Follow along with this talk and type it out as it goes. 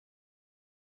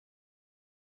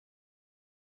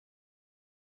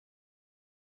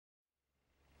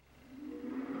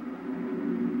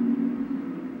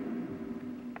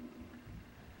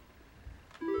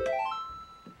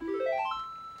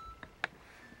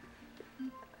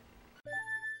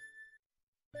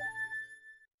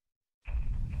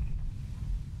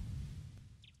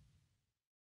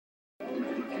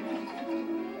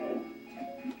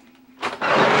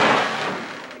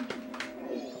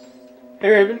Hey,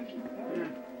 Raven.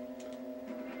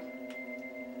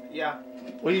 Yeah.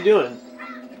 What are you doing?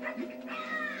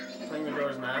 Playing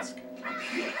Majora's Mask.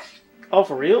 Oh,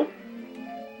 for real?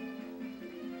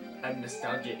 I'm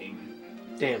nostalgia-ing.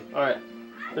 Damn. Alright.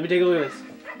 Let me take a look at this.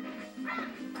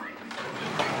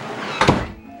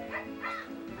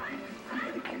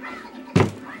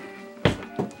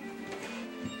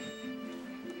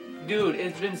 Dude,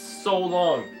 it's been so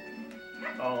long.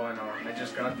 Oh, I know. I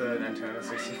just got the Nintendo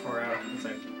 64 out. It's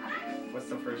like, what's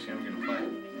the first game I'm gonna play?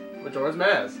 Majora's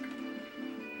Mask.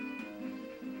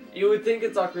 You would think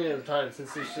it's Ocarina of Time,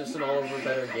 since it's just an all-over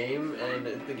better game, and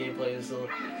the gameplay is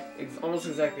almost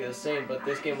exactly the same, but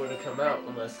this game wouldn't have come out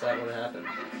unless that would have happened.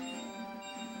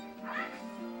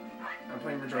 I'm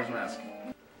playing Majora's Mask.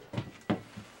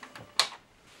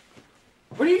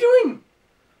 What are you doing?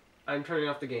 I'm turning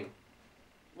off the game.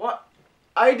 What?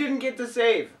 I didn't get to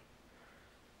save.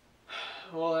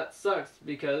 Well, that sucks,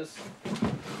 because...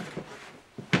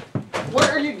 What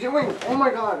are you doing? Oh my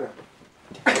god.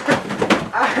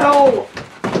 Ow!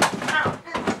 Ow!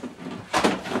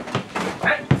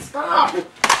 Stop!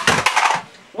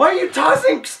 Why are you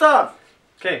tossing stuff?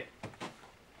 Okay.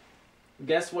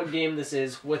 Guess what game this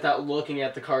is without looking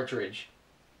at the cartridge.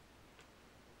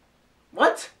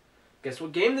 What? Guess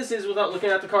what game this is without looking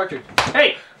at the cartridge.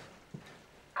 Hey!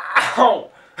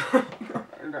 Ow!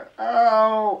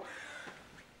 Ow!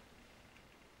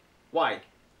 Why?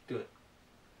 Do it.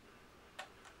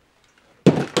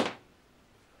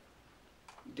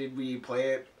 Did we play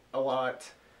it a lot?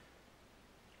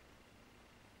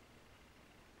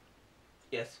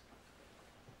 Yes.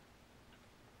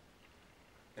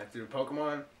 You have to do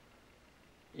Pokemon?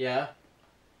 Yeah.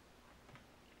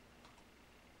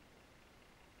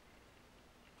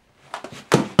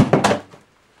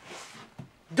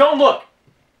 Don't look!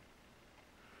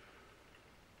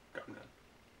 Calm down.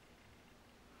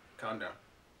 Calm down.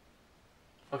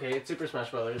 Okay, it's Super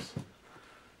Smash Brothers.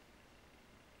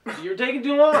 You're taking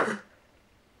too long!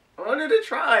 I wanted to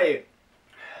try.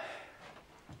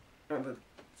 No, but,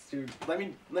 dude, let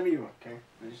me do it, okay?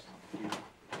 Just do it.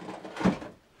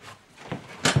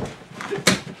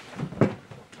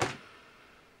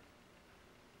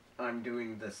 I'm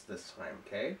doing this time,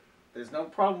 okay? There's no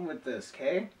problem with this,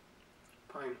 okay?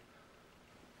 Fine.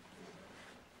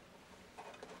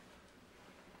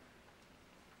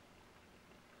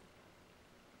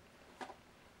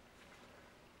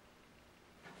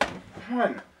 Come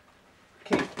on.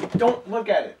 Okay, don't look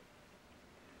at it.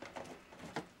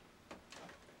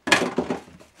 God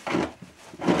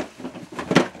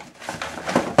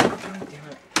damn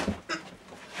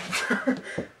it.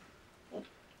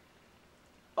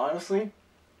 Honestly,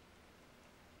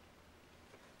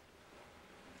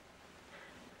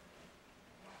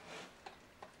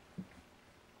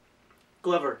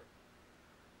 Glover.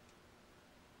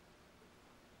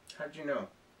 how'd you know?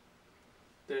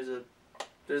 There's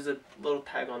a little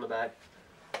tag on the back.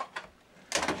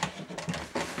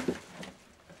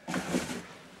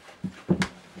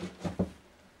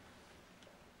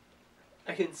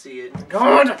 I can see it.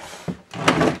 God!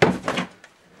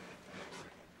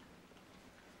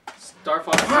 Star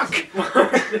Fox.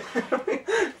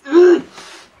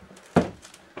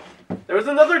 There was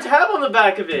another tab on the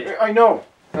back of it. I know.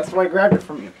 That's why I grabbed it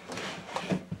from you.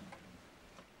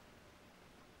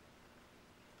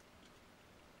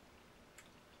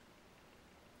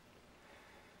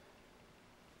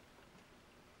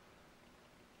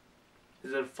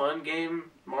 Is it a fun game,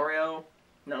 Mario?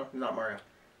 No, not Mario.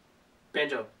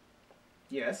 Banjo.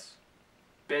 Yes.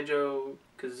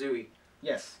 Banjo-Kazooie.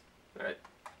 Yes. Alright.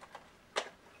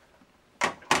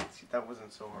 See, that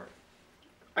wasn't so hard.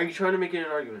 Are you trying to make it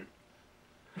an argument?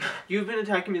 You've been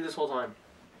attacking me this whole time.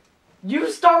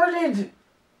 You started!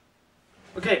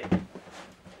 Okay.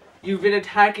 You've been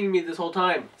attacking me this whole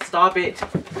time. Stop it.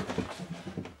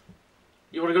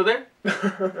 You want to go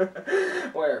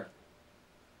there? Where?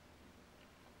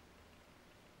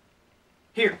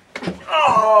 Here.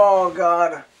 Oh,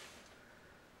 God.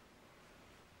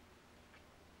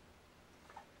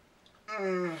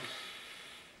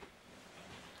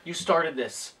 You started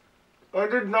this. I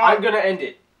did not. I'm gonna end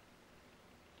it.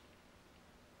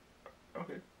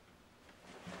 Okay.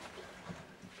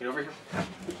 Get over here.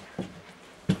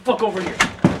 Fuck over here.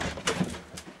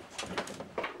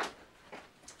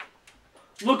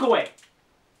 Look away.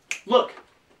 Look.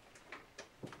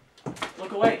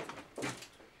 Look away.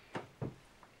 I'm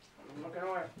looking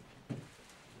away.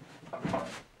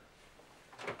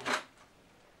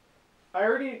 I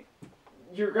already...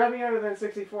 You're grabbing out of the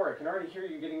N64. I can already hear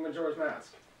you getting Majora's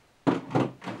Mask.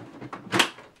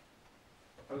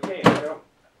 Okay, I don't...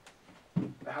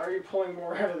 How are you pulling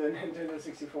more out of the Nintendo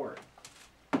 64?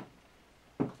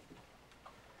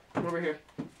 Over here.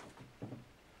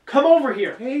 Come over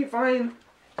here. Hey, fine.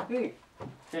 Hey.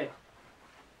 Hey.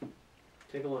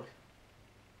 Take a look.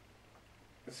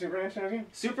 The Super Nintendo game?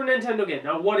 Super Nintendo game.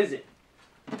 Now what is it?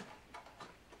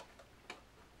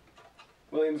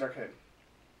 Williams Arcade.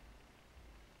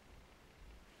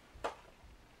 How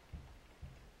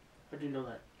do you know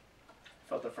that?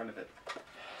 Felt the front of it.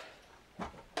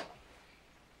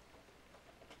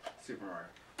 Super Mario.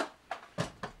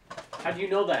 How do you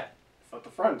know that? Felt the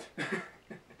front.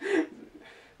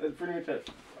 That's pretty much it.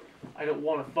 I don't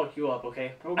want to fuck you up,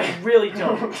 okay? I really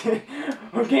don't. Okay.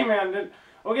 Okay, man.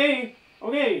 Okay.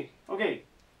 Okay. Okay.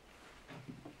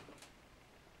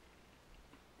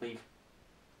 Leave.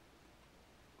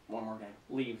 One more game.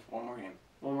 Leave. One more game.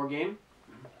 One more game?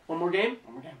 Mm-hmm. One more game?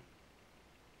 One more game.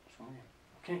 Just one more game.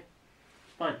 Okay.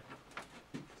 Fine.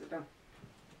 Sit down.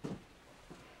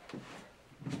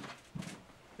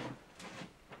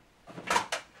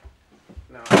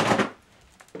 No.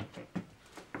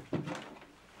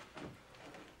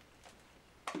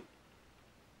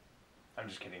 I'm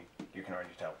just kidding. You can already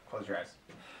tell. Close your eyes.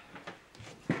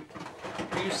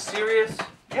 Are you serious?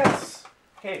 Yes!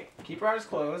 Okay, keep your eyes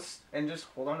closed and just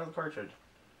hold on to the cartridge.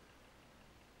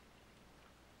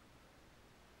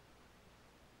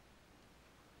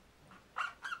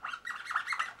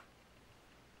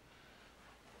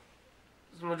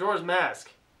 It's Majora's Mask.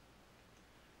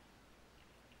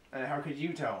 And how could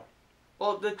you tell?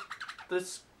 Well, the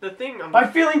thing I'm... By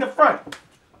feeling the front!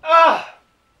 Ah!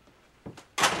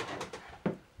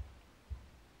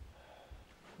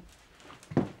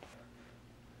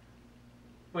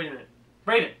 Wait a minute.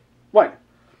 Brayden! What?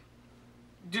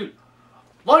 Dude.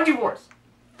 Laundry Wars!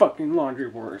 Fucking Laundry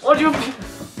Wars. Laundry...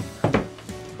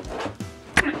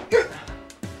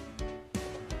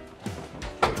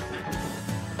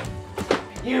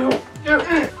 You!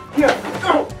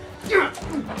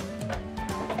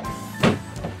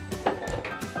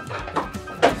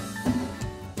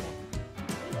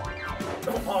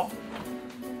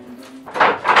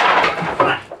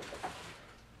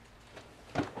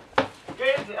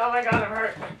 Oh my god, I'm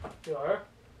hurt. You are?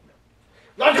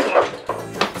 Laundry Wars!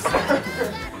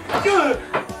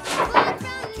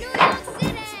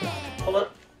 Hold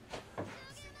up.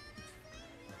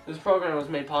 This program was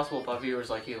made possible by viewers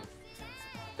like you.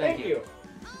 Thank you.